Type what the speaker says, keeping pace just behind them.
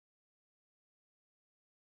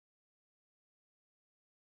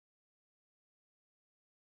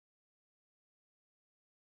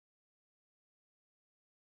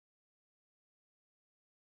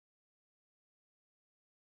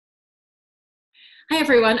Hi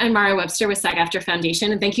everyone, I'm Mara Webster with SAG-AFTRA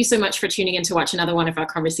Foundation, and thank you so much for tuning in to watch another one of our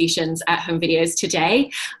Conversations at Home videos today.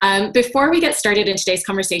 Before we get started in today's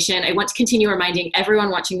conversation, I want to continue reminding everyone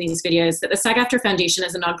watching these videos that the SAG-AFTRA Foundation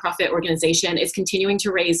as a nonprofit organization is continuing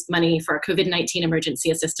to raise money for our COVID-19 Emergency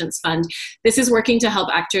Assistance Fund. This is working to help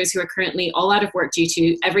actors who are currently all out of work due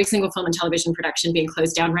to every single film and television production being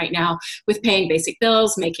closed down right now, with paying basic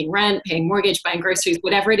bills, making rent, paying mortgage, buying groceries,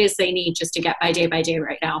 whatever it is they need just to get by day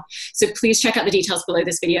right now. So please check out the details below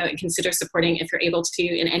this video and consider supporting if you're able to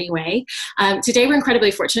in any way. Today we're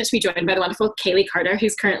incredibly fortunate to be joined by the wonderful Kayli Carter,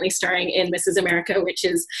 who's currently starring in Mrs. America, which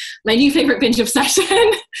is my new favorite binge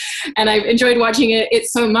obsession. And I've enjoyed watching it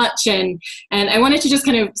so much. And I wanted to just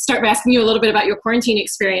kind of start by asking you a little bit about your quarantine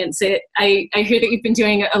experience. I hear that you've been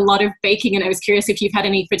doing a lot of baking, and I was curious if you've had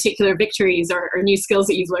any particular victories or new skills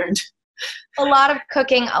that you've learned. A lot of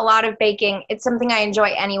cooking, a lot of baking. It's something I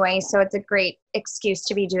enjoy anyway, so it's a great excuse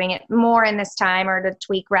to be doing it more in this time, or to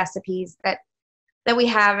tweak recipes that we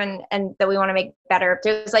have and that we want to make better.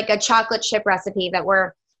 There's like a chocolate chip recipe that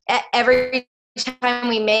every time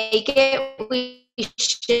we make it, we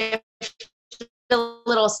shift a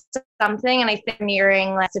little something, and I think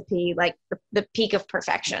nearing recipe like the peak of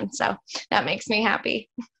perfection. So that makes me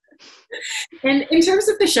happy. And in terms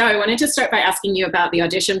of the show, I wanted to start by asking you about the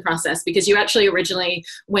audition process, because you actually originally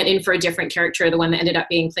went in for a different character, the one that ended up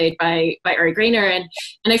being played by Ari Grainer. And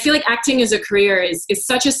I feel like acting as a career is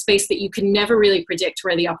such a space that you can never really predict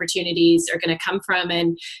where the opportunities are going to come from.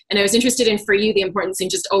 And I was interested in, for you, the importance in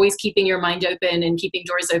just always keeping your mind open and keeping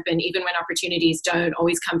doors open, even when opportunities don't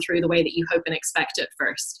always come through the way that you hope and expect at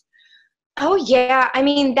first. Oh, yeah. I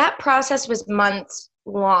mean, that process was months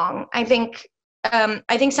long. I think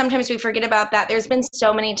sometimes we forget about that. There's been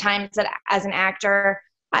so many times that as an actor,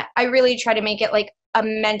 I really try to make it like a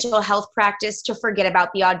mental health practice to forget about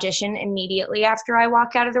the audition immediately after I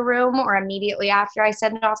walk out of the room, or immediately after I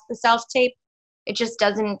send off the self-tape. It just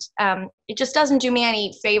doesn't do me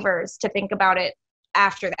any favors to think about it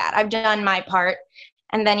after that. I've done my part,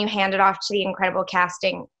 and then you hand it off to the incredible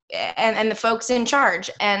casting and the folks in charge.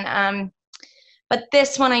 But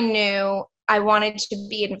this one I knew I wanted to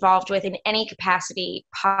be involved with in any capacity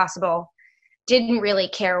possible. Didn't really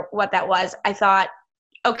care what that was. I thought,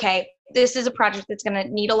 okay, this is a project that's going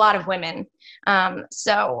to need a lot of women.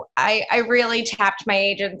 So I really tapped my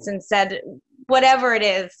agents and said, whatever it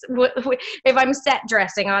is, if I'm set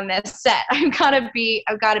dressing on this set, I've got to be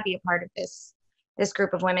a part of this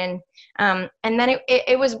group of women. And then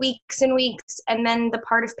it was weeks and weeks, and then the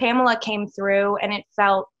part of Pamela came through, and it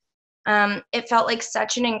felt like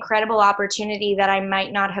such an incredible opportunity that I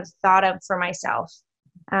might not have thought of for myself,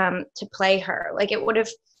 to play her. Like, it would have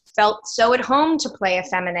felt so at home to play a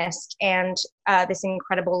feminist and this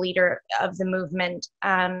incredible leader of the movement.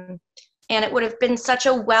 And it would have been such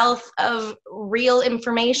a wealth of real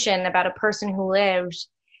information about a person who lived.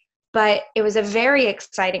 But it was a very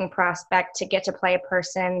exciting prospect to get to play a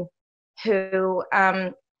person who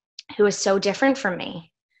is so different from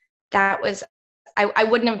me. That was, I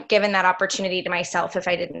wouldn't have given that opportunity to myself if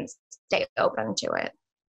I didn't stay open to it.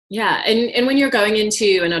 Yeah. And when you're going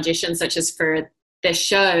into an audition such as for this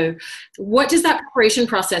show, what does that preparation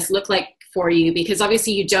process look like for you? Because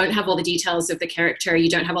obviously you don't have all the details of the character, you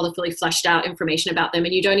don't have all the fully fleshed out information about them,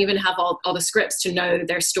 and you don't even have all the scripts to know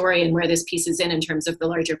their story and where this piece is in terms of the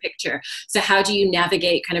larger picture. So how do you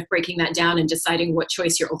navigate kind of breaking that down and deciding what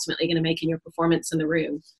choice you're ultimately going to make in your performance in the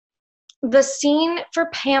room? The scene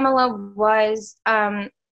for Pamela was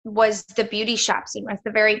the beauty shop scene. It was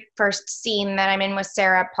the very first scene that I'm in with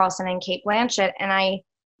Sarah Paulson and Cate Blanchett, and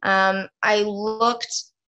I looked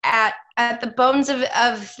at the bones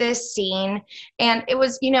of this scene, and it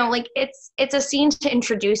was, like it's a scene to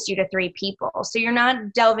introduce you to three people, so you're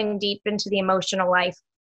not delving deep into the emotional life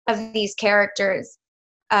of these characters,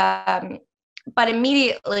 but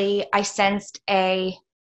immediately I sensed a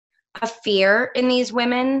fear in these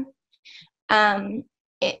women,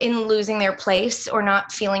 in losing their place or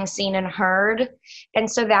not feeling seen and heard.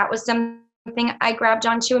 And so that was something I grabbed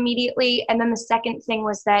onto immediately. And then the second thing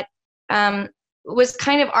was that was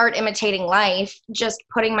kind of art imitating life, just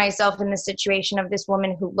putting myself in the situation of this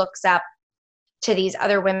woman who looks up to these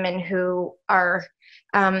other women who are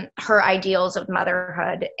her ideals of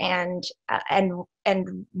motherhood and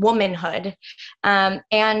womanhood.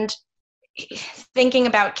 And thinking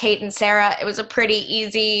about Cate and Sarah, it was a pretty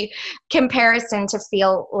easy comparison to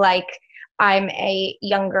feel like I'm a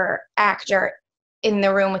younger actor in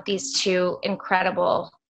the room with these two incredible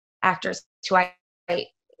actors who I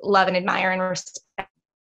love and admire and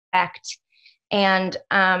respect. And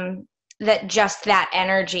that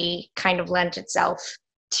energy kind of lent itself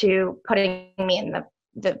to putting me in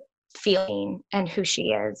the feeling and who she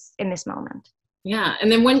is in this moment. Yeah.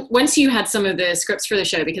 And then once you had some of the scripts for the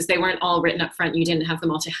show, because they weren't all written up front, you didn't have them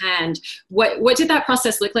all to hand, what did that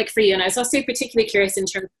process look like for you? And I was also particularly curious in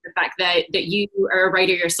terms of the fact that you are a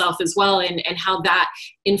writer yourself as well, and how that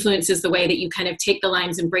influences the way that you kind of take the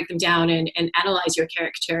lines and break them down and analyze your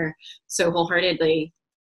character so wholeheartedly.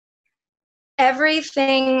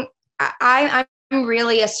 Everything, I'm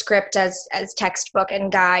really a script as textbook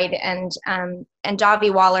and guide, and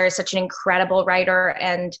Davi Waller is such an incredible writer,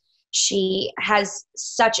 and she has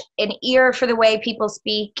such an ear for the way people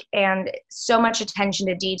speak and so much attention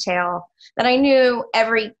to detail that I knew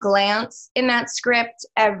every glance in that script,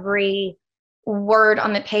 every word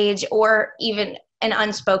on the page, or even an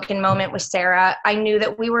unspoken moment with Sarah, I knew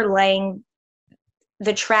that we were laying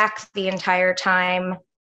the track the entire time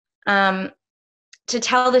to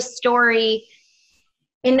tell the story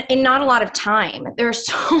in not a lot of time. There are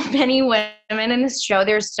so many women in this show.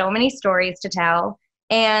 There's so many stories to tell.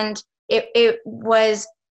 And it was,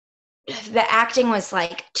 the acting was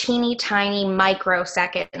like teeny tiny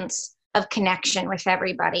microseconds of connection with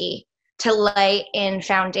everybody to lay in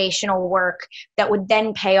foundational work that would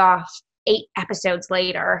then pay off 8 episodes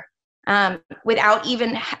later, without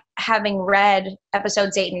even having read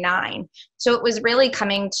episodes 8 and 9. So it was really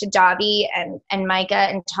coming to Davi and Micah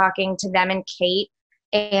and talking to them and Kate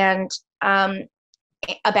and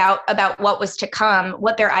about what was to come,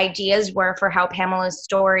 what their ideas were for how Pamela's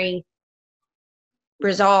story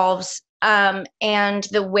resolves, and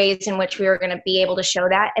the ways in which we were going to be able to show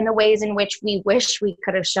that, and the ways in which we wish we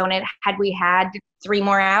could have shown it had we had 3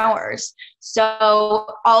 more hours. So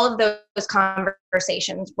all of those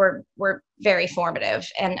conversations were very formative,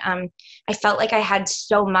 and I felt like I had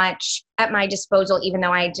so much at my disposal, even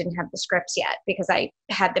though I didn't have the scripts yet, because I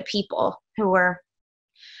had the people who were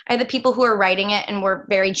writing it and were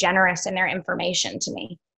very generous in their information to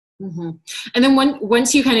me. Mm-hmm. And then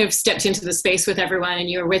once you kind of stepped into the space with everyone, and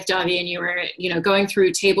you were with Davi, and you were, going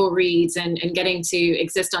through table reads and getting to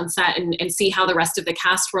exist on set and see how the rest of the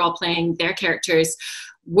cast were all playing their characters,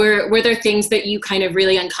 were there things that you kind of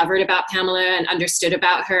really uncovered about Pamela and understood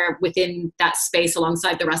about her within that space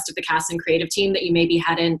alongside the rest of the cast and creative team that you maybe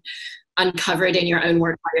hadn't uncovered in your own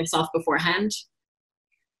work by yourself beforehand?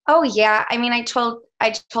 Oh yeah. I mean, I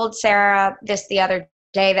told Sarah this the other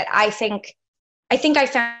day that I think I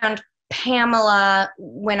found Pamela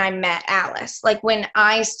when I met Alice. Like when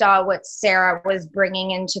I saw what Sarah was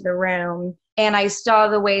bringing into the room, and I saw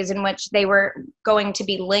the ways in which they were going to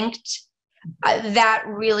be linked, that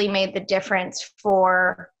really made the difference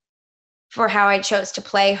for how I chose to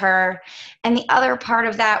play her. And the other part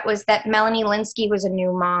of that was that Melanie Linsky was a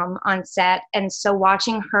new mom on set. And so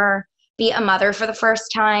watching her be a mother for the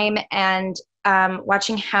first time, and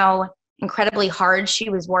watching how incredibly hard she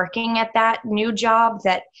was working at that new job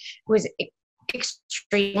that was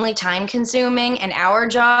extremely time consuming, and our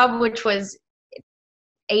job, which was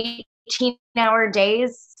 18-hour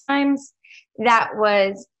days times, that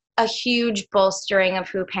was a huge bolstering of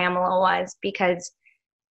who Pamela was, because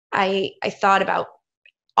I thought about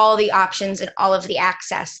all the options and all of the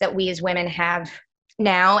access that we as women have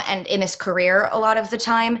now and in this career a lot of the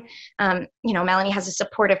time. Melanie has a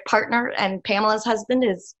supportive partner, and Pamela's husband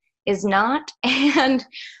is not, and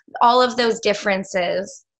all of those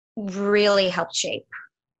differences really helped shape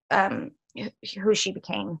who she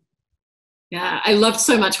became. Yeah, I loved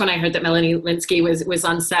so much when I heard that Melanie Linsky was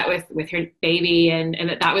on set with her baby, and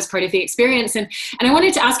that was part of the experience. And I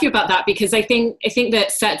wanted to ask you about that, because I think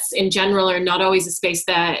that sets in general are not always a space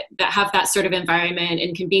that have that sort of environment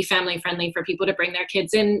and can be family friendly for people to bring their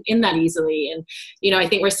kids in that easily. And I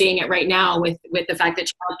think we're seeing it right now with the fact that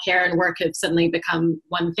childcare and work have suddenly become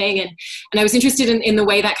one thing. And I was interested in the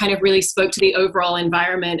way that kind of really spoke to the overall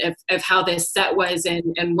environment of how this set was,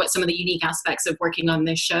 and what some of the unique aspects of working on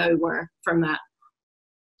this show were from that.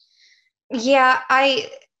 Yeah,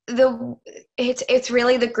 it's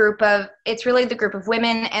really the group of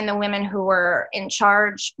women, and the women who were in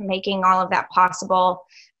charge making all of that possible.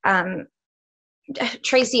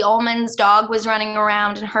 Tracy Ullman's dog was running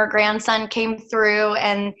around, and her grandson came through,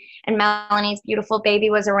 and Melanie's beautiful baby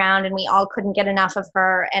was around, and we all couldn't get enough of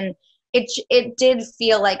her. And it did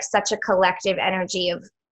feel like such a collective energy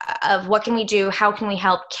of what can we do, how can we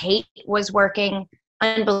help. Kate was working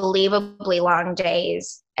unbelievably long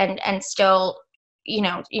days and still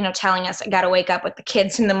telling us I gotta wake up with the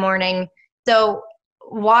kids in the morning. So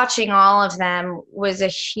watching all of them was a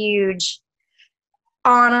huge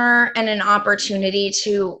honor and an opportunity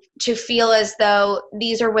to feel as though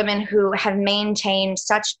these are women who have maintained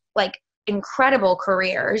such incredible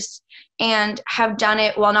careers and have done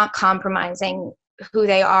it while not compromising who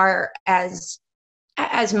they are as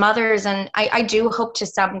as mothers. And I do hope to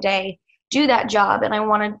someday do that job. And I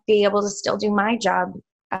want to be able to still do my job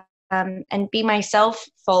and be myself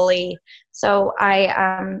fully. So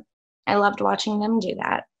I loved watching them do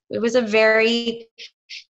that. It was a very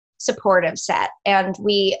supportive set, and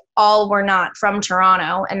we all were not from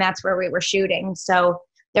Toronto, and that's where we were shooting. So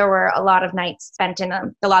there were a lot of nights spent in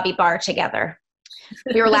the lobby bar together.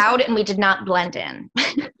 We were loud and we did not blend in.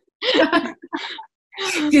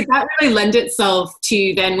 Did that really lend itself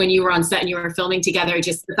to then when you were on set and you were filming together,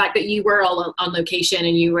 just the fact that you were all on location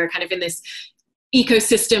and you were kind of in this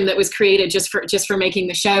ecosystem that was created just for making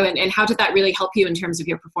the show, and how did that really help you in terms of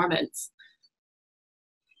your performance?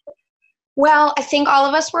 Well, I think all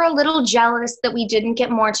of us were a little jealous that we didn't get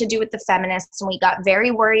more to do with the feminists, and we got very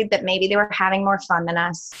worried that maybe they were having more fun than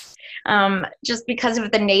us, just because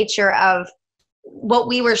of the nature of what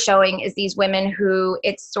we were showing is these women who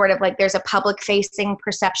it's sort of like there's a public-facing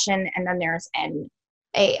perception, and then there's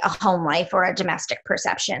a home life or a domestic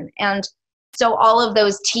perception. And so all of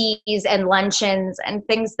those teas and luncheons and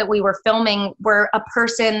things that we were filming were a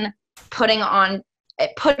person putting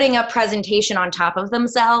a presentation on top of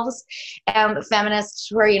themselves, and the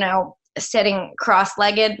feminists were, sitting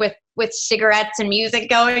cross-legged with cigarettes and music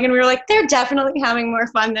going, and we were like, they're definitely having more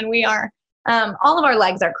fun than we are. All of our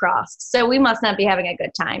legs are crossed, so we must not be having a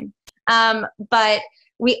good time. But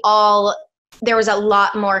there was a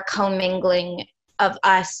lot more commingling of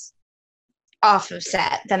us off of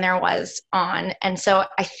set than there was on, and so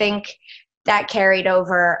I think that carried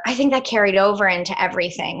over into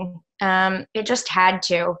everything. It just had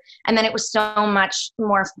to. And then it was so much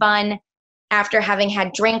more fun after having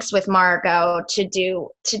had drinks with Margot to do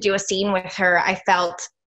a scene with her. I felt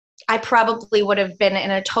I probably would have been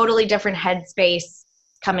in a totally different headspace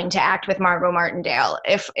coming to act with Margot Martindale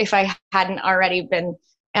if I hadn't already been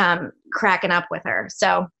cracking up with her.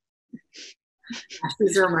 So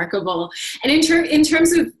this is remarkable. And in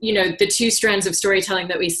terms of, the two strands of storytelling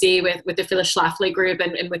that we see with the Phyllis Schlafly group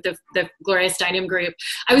and with the Gloria Steinem group,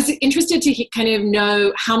 I was interested to kind of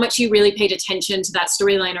know how much you really paid attention to that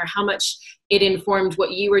storyline, or how much it informed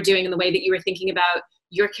what you were doing and the way that you were thinking about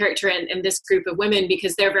your character and this group of women,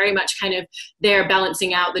 because they're very much kind of there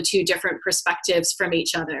balancing out the two different perspectives from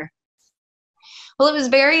each other. Well, it was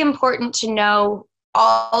very important to know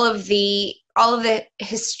all of the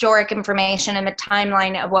historic information and the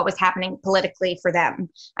timeline of what was happening politically for them.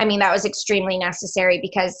 I mean, that was extremely necessary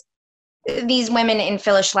because these women in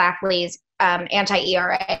Phyllis Schlafly's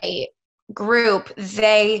anti-ERA group,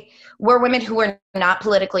 they were women who were not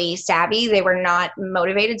politically savvy. They were not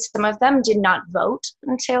motivated. Some of them did not vote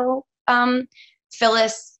until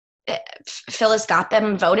Phyllis got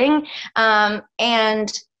them voting.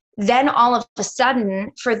 And then all of a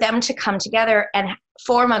sudden, for them to come together and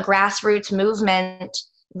form a grassroots movement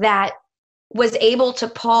that was able to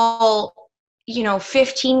pull,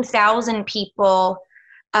 15,000 people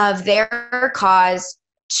of their cause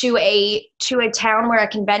to a town where a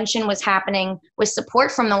convention was happening with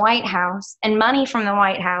support from the White House and money from the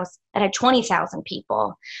White House that had 20,000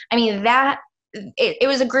 people. I mean, it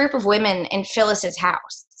was a group of women in Phyllis's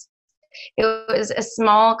house. It was a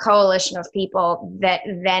small coalition of people that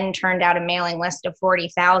then turned out a mailing list of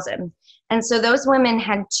 40,000. And so those women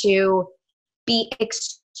had to be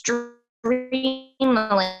extremely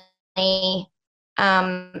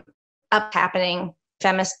happening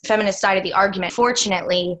feminist side of the argument.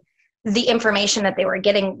 Fortunately, the information that they were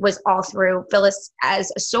getting was all through Phyllis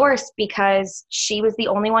as a source, because she was the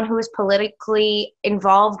only one who was politically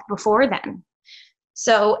involved before then.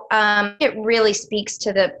 So it really speaks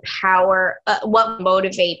to the power, what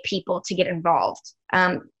motivate people to get involved.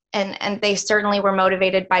 And they certainly were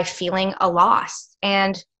motivated by feeling a loss,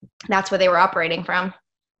 and that's what they were operating from.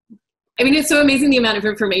 I mean, it's so amazing the amount of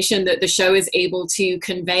information that the show is able to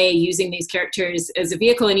convey using these characters as a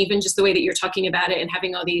vehicle, and even just the way that you're talking about it and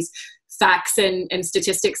having all these facts and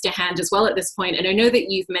statistics to hand as well at this point. And I know that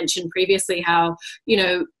you've mentioned previously how,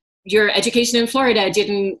 your education in Florida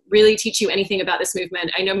didn't really teach you anything about this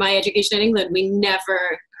movement. I know my education in England, we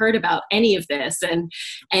never heard about any of this. And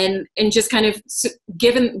just kind of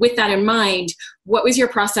given with that in mind, what was your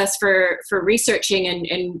process for researching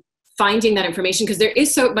and finding that information? Because there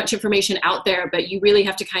is so much information out there, but you really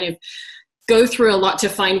have to kind of go through a lot to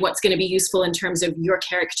find what's going to be useful in terms of your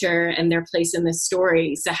character and their place in this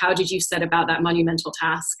story. So how did you set about that monumental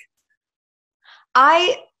task?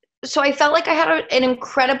 So I felt like I had an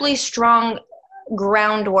incredibly strong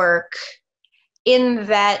groundwork in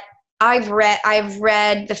that I've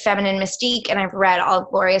read The Feminine Mystique, and I've read all of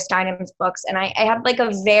Gloria Steinem's books, and I had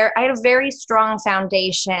a very strong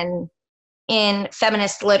foundation in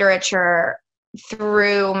feminist literature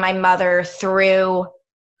through my mother, through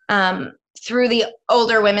the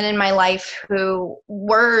older women in my life who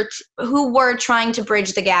were trying to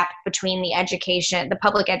bridge the gap between the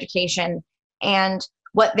public education, and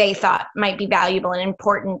what they thought might be valuable and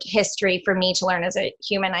important history for me to learn as a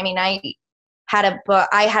human. I mean, I had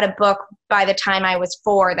a book by the time I was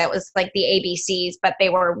 4 that was like the ABCs, but they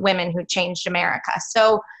were women who changed America.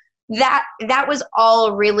 So that was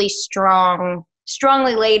all really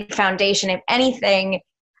strongly laid foundation. If anything,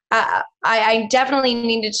 I definitely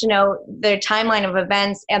needed to know the timeline of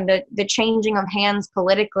events and the changing of hands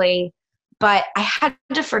politically, but I had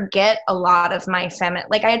to forget a lot of my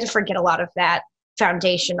I had to forget a lot of that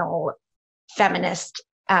foundational feminist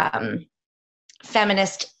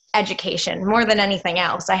education more than anything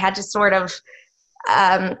else. I had to sort of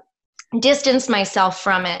distance myself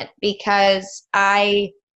from it because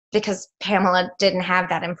Pamela didn't have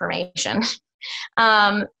that information.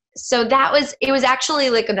 So it was actually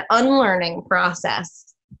like an unlearning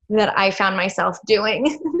process that I found myself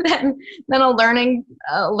doing than a learning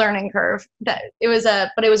curve. But it was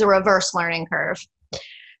a reverse learning curve.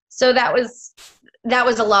 So that was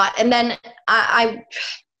a lot. And then I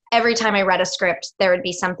every time I read a script, there would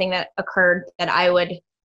be something that occurred that I would,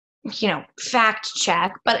 fact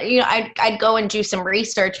check. But, I'd go and do some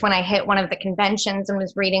research when I hit one of the conventions and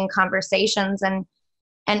was reading conversations, and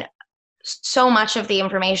so much of the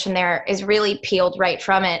information there is really peeled right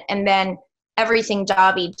from it. And then everything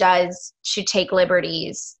Davi does to take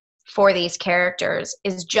liberties for these characters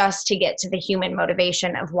is just to get to the human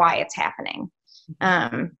motivation of why it's happening.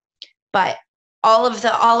 But all of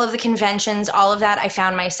the conventions, all of that, I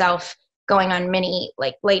found myself going on many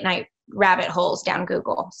like late night rabbit holes down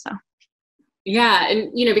Google. So. Yeah.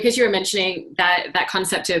 And, because you were mentioning that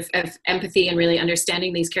concept of empathy and really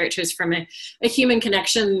understanding these characters from a human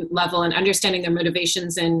connection level and understanding their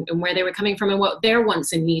motivations and where they were coming from and what their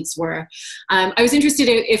wants and needs were. I was interested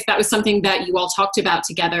if that was something that you all talked about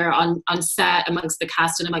together on set amongst the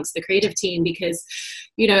cast and amongst the creative team, because,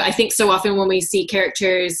 I think so often when we see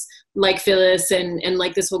characters like Phyllis and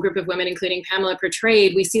like this whole group of women, including Pamela,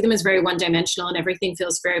 portrayed, we see them as very one-dimensional and everything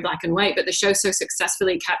feels very black and white, but the show so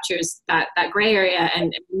successfully captures that gray area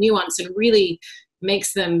and nuance and really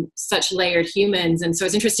makes them such layered humans. And so I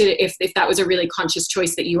was interested if that was a really conscious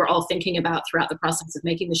choice that you were all thinking about throughout the process of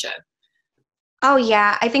making the show. Oh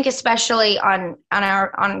yeah, I think especially on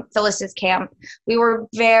Phyllis's camp,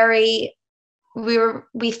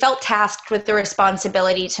 we felt tasked with the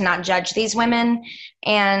responsibility to not judge these women,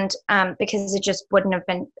 and because it just wouldn't have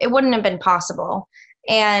been possible.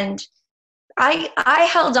 And I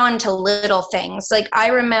held on to little things. Like I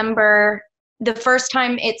remember the first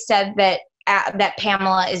time it said that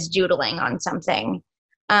Pamela is doodling on something,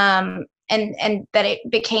 and that it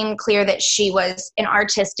became clear that she was an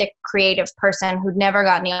artistic, creative person who'd never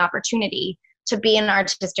gotten the opportunity to be an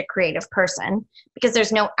artistic, creative person, because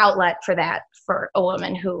there's no outlet for that for a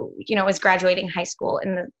woman who, was graduating high school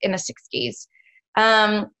in the 60s.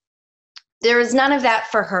 There was none of that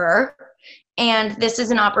for her. And this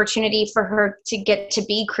is an opportunity for her to get to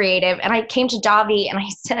be creative. And I came to Davi and I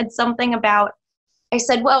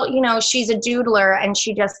said, well, she's a doodler and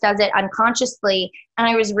she just does it unconsciously. And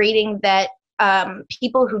I was reading that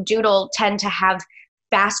people who doodle tend to have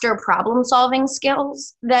faster problem-solving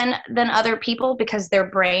skills than other people because their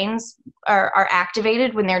brains are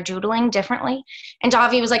activated when they're doodling differently. And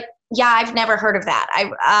Davi was like, yeah, I've never heard of that.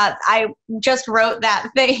 I just wrote that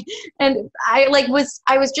thing. And I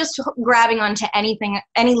was just grabbing onto any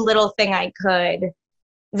little thing I could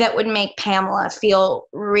that would make Pamela feel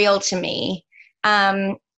real to me.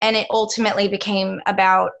 And it ultimately became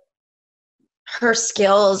about her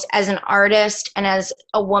skills as an artist and as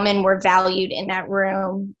a woman were valued in that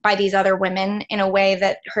room by these other women in a way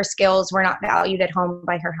that her skills were not valued at home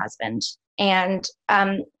by her husband. And,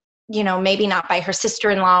 maybe not by her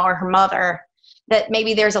sister-in-law or her mother, that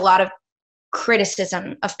maybe there's a lot of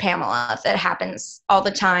criticism of Pamela that happens all the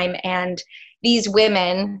time. And these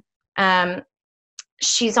women,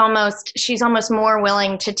 she's almost more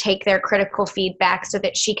willing to take their critical feedback so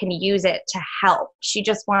that she can use it to help. She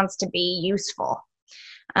just wants to be useful.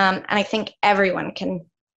 And I think everyone can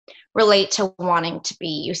relate to wanting to be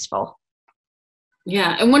useful.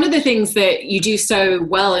 Yeah. And one of the things that you do so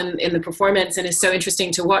well in the performance and is so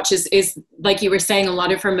interesting to watch is like you were saying, a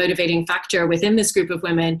lot of her motivating factor within this group of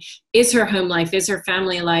women is her home life, is her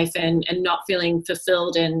family life, and not feeling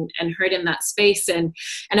fulfilled and heard in that space. And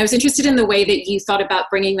I was interested in the way that you thought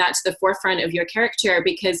about bringing that to the forefront of your character,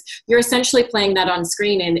 because you're essentially playing that on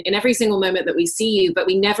screen in every single moment that we see you, but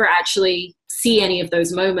we never actually see any of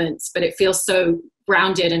those moments, but it feels so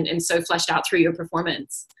grounded and so fleshed out through your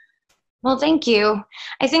performance. Well, thank you.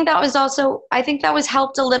 I think that was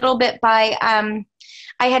helped a little bit by,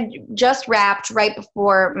 I had just wrapped right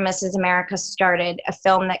before Mrs. America started a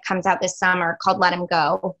film that comes out this summer called Let Him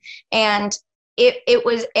Go. And it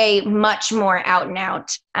was a much more out and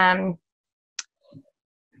out,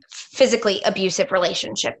 physically abusive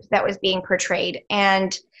relationship that was being portrayed.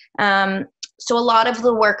 And so a lot of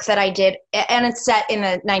the work that I did, and it's set in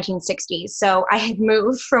the 1960s, so I had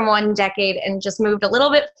moved from one decade and just moved a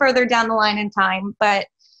little bit further down the line in time, but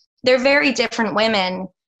they're very different women.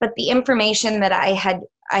 But the information that I had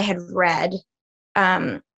read,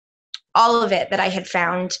 all of it that I had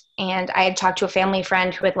found, and I had talked to a family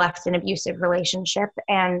friend who had left an abusive relationship,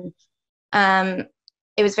 and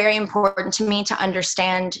it was very important to me to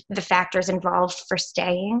understand the factors involved for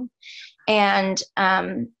staying, and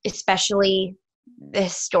especially the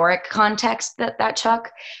historic context that took.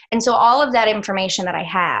 And so all of that information that I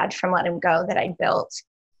had from Let Him Go that I built,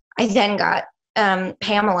 I then got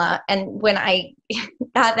Pamela. And when I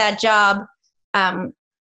got that job,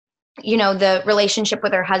 the relationship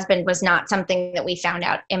with her husband was not something that we found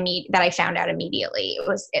out that I found out immediately. It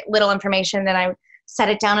was little information that I set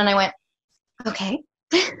it down and I went, okay,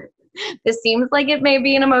 this seems like it may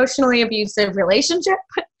be an emotionally abusive relationship.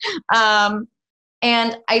 And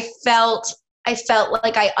I felt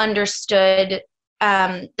like I understood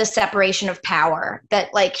the separation of power,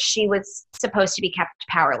 that like she was supposed to be kept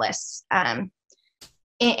powerless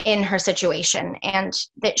in her situation, and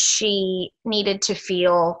that she needed to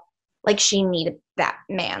feel like she needed that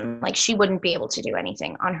man, like she wouldn't be able to do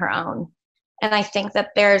anything on her own. And I think that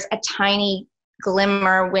there's a tiny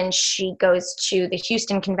glimmer when she goes to the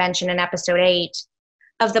Houston Convention in episode 8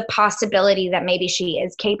 of the possibility that maybe she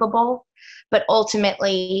is capable, but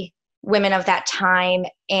ultimately women of that time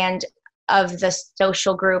and of the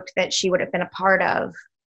social group that she would have been a part of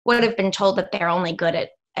would have been told that they're only good at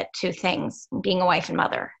two things, being a wife and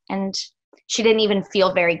mother. And she didn't even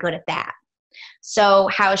feel very good at that. So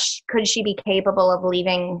how could she be capable of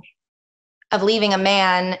leaving a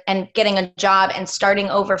man and getting a job and starting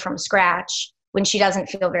over from scratch when she doesn't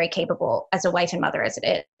feel very capable as a wife and mother as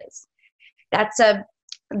it is?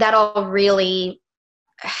 That all really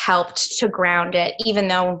helped to ground it, even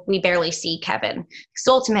though we barely see Kevin. Because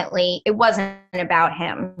ultimately, it wasn't about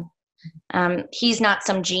him. He's not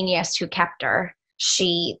some genius who kept her.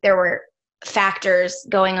 There were factors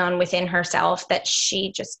going on within herself that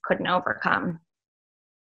she just couldn't overcome.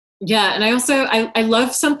 Yeah, and I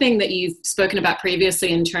love something that you've spoken about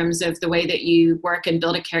previously in terms of the way that you work and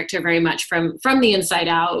build a character very much from the inside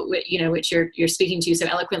out, which you're speaking to so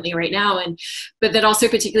eloquently right now, but that also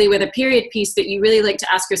particularly with a period piece that you really like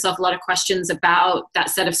to ask yourself a lot of questions about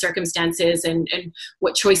that set of circumstances and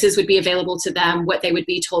what choices would be available to them, what they would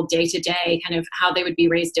be told day to day, kind of how they would be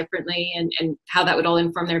raised differently, and how that would all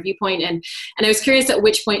inform their viewpoint. And I was curious at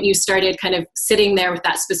which point you started kind of sitting there with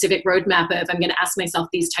that specific roadmap of, I'm going to ask myself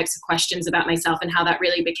these types of questions about myself, and how that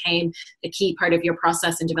really became a key part of your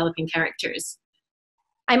process in developing characters.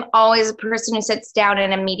 I'm always a person who sits down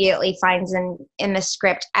and immediately finds in the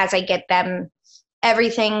script, as I get them,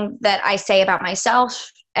 everything that I say about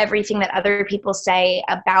myself, everything that other people say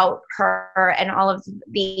about her, and all of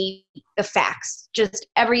the facts. Just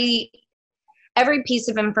every piece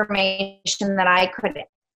of information that I could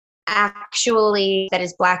actually, that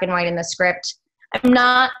is black and white in the script. I'm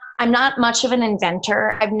not much of an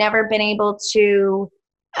inventor. I've never been able to,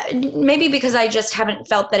 maybe because I just haven't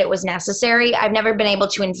felt that it was necessary, I've never been able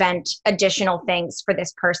to invent additional things for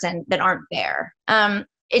this person that aren't there.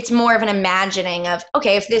 It's more of an imagining of,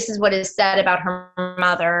 okay, if this is what is said about her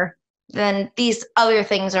mother, then these other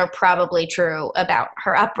things are probably true about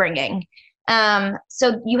her upbringing.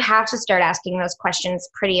 So you have to start asking those questions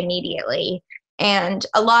pretty immediately. And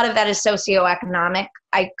a lot of that is socioeconomic.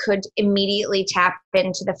 I could immediately tap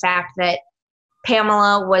into the fact that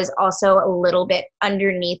Pamela was also a little bit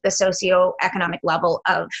underneath the socioeconomic level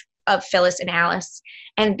of Phyllis and Alice.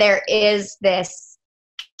 And there is this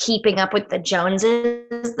keeping up with the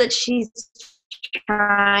Joneses that she's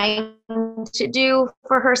trying to do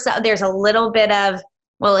for herself. There's a little bit of,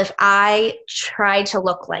 well, if I try to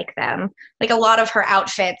look like them, like a lot of her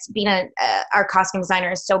outfits, being our costume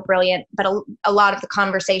designer is so brilliant, but a lot of the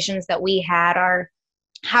conversations that we had are,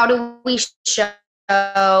 how do we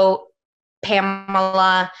show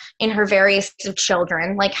Pamela in her various of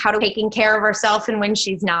children? Like, how do we taking care of herself and when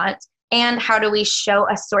she's not? And how do we show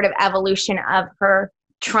a sort of evolution of her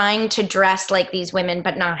trying to dress like these women,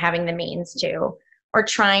 but not having the means to, or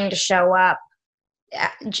trying to show up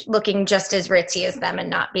looking just as ritzy as them and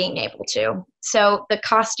not being able to. So the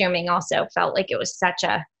costuming also felt like it was such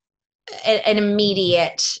an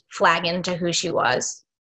immediate flag into who she was.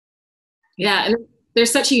 Yeah, and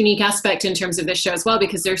there's such a unique aspect in terms of this show as well,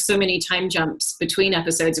 because there's so many time jumps between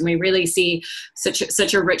episodes, and we really see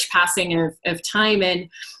such a rich passing of time.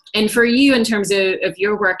 And for you, in terms of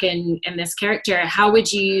your work in this character, how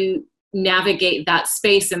would you navigate that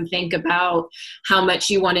space and think about how much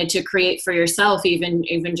you wanted to create for yourself, even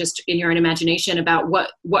just in your own imagination, about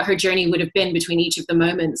what her journey would have been between each of the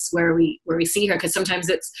moments where we see her? Because sometimes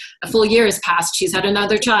it's a full year has passed, she's had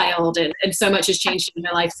another child, and so much has changed in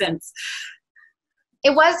her life since.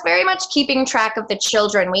 It was very much keeping track of the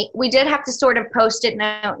children. We did have to sort of post-it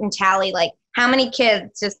note and tally, like, how many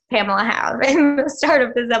kids does Pamela have in the start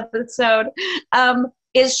of this episode?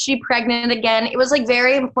 Is she pregnant again? It was like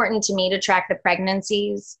very important to me to track the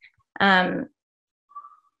pregnancies, and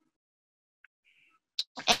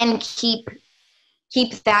keep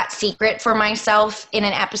that secret for myself in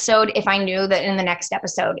an episode. If I knew that in the next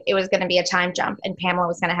episode it was going to be a time jump and Pamela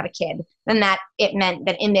was going to have a kid, then that it meant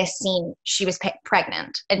that in this scene she was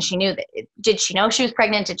pregnant, and she knew that. Did she know she was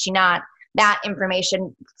pregnant? Did she not? That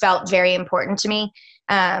information felt very important to me.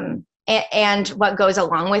 And what goes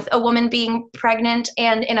along with a woman being pregnant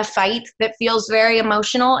and in a fight that feels very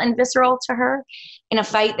emotional and visceral to her, in a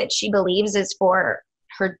fight that she believes is for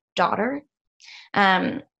her daughter.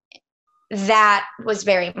 That was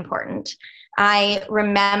very important. I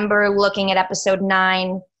remember looking at episode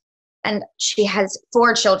 9, and she has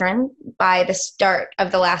 4 children by the start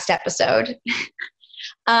of the last episode.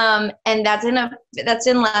 And that's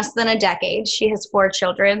in less than a decade. She has 4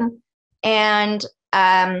 children. And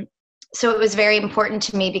so it was very important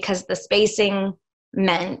to me, because the spacing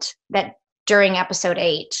meant that during episode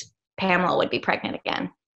 8, Pamela would be pregnant again.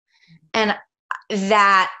 And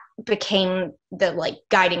that became the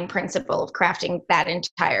guiding principle of crafting that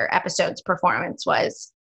entire episode's performance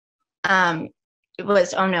was, oh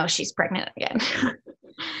no, she's pregnant again.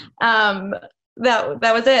 That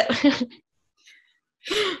was it.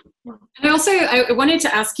 And I wanted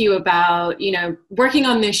to ask you about, working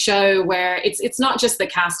on this show where it's not just the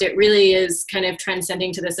cast, it really is kind of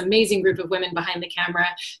transcending to this amazing group of women behind the camera.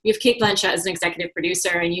 You have Kate Blanchett as an executive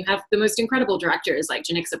producer, and you have the most incredible directors like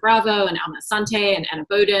Janixa Bravo and Alma Sante and Anna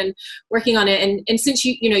Boden working on it. And since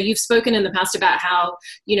you've spoken in the past about how,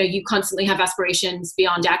 you constantly have aspirations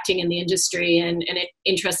beyond acting in the industry and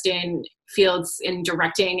interest in fields in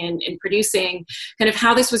directing and producing, kind of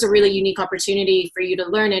how this was a really unique opportunity for you to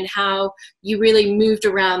learn, and how you really moved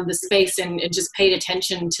around the space and just paid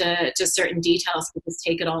attention to certain details, to just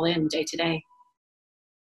take it all in day to day.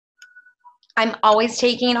 I'm always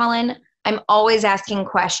taking it all in. I'm always asking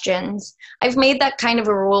questions. I've made that kind of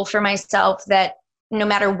a rule for myself that no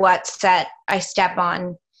matter what set I step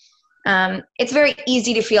on, it's very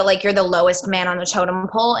easy to feel like you're the lowest man on the totem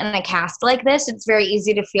pole in a cast like this. It's very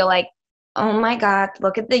easy to feel like, oh my God,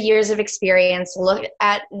 look at the years of experience. Look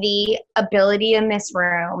at the ability in this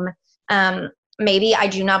room. Maybe I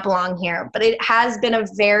do not belong here. But it has been a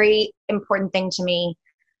very important thing to me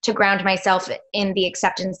to ground myself in the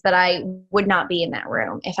acceptance that I would not be in that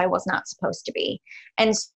room if I was not supposed to be.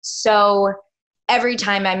 And so every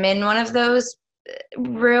time I'm in one of those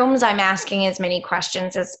rooms, I'm asking as many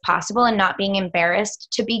questions as possible and not being embarrassed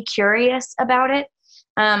to be curious about it.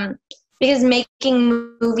 Because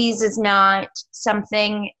making movies is not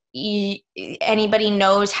something anybody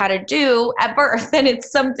knows how to do at birth. And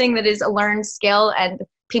it's something that is a learned skill, and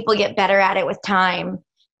people get better at it with time.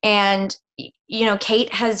 And,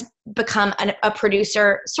 Kate has become a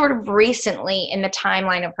producer sort of recently in the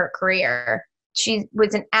timeline of her career. She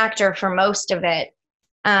was an actor for most of it.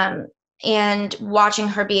 And watching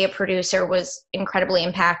her be a producer was incredibly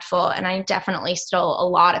impactful. And I definitely stole a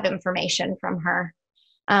lot of information from her.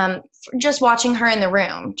 Just watching her in the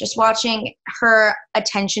room, just watching her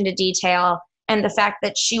attention to detail, and the fact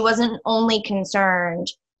that she wasn't only concerned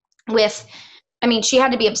with, she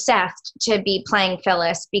had to be obsessed to be playing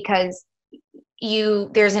Phyllis, because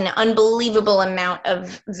there's an unbelievable amount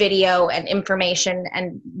of video and information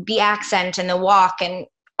and the accent and the walk and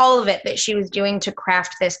all of it that she was doing to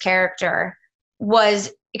craft this character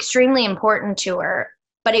was extremely important to her.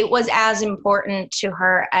 But it was as important to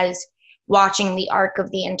her as watching the arc of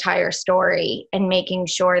the entire story and making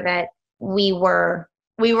sure that we were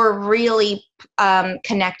really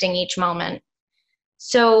connecting each moment.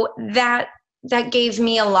 So that gave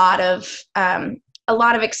me a lot of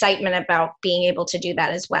excitement about being able to do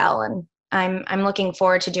that as well, and I'm looking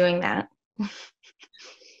forward to doing that.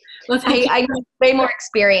 Well, I need way more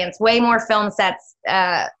experience, way more film sets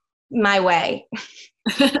my way.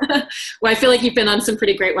 Well, I feel like you've been on some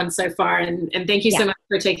pretty great ones so far, and thank you so much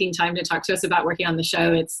for taking time to talk to us about working on the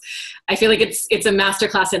show. I feel like it's a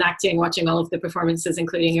masterclass in acting, watching all of the performances,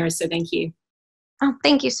 including yours, so thank you. Oh,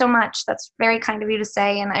 thank you so much. That's very kind of you to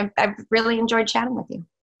say. And I've really enjoyed chatting with you.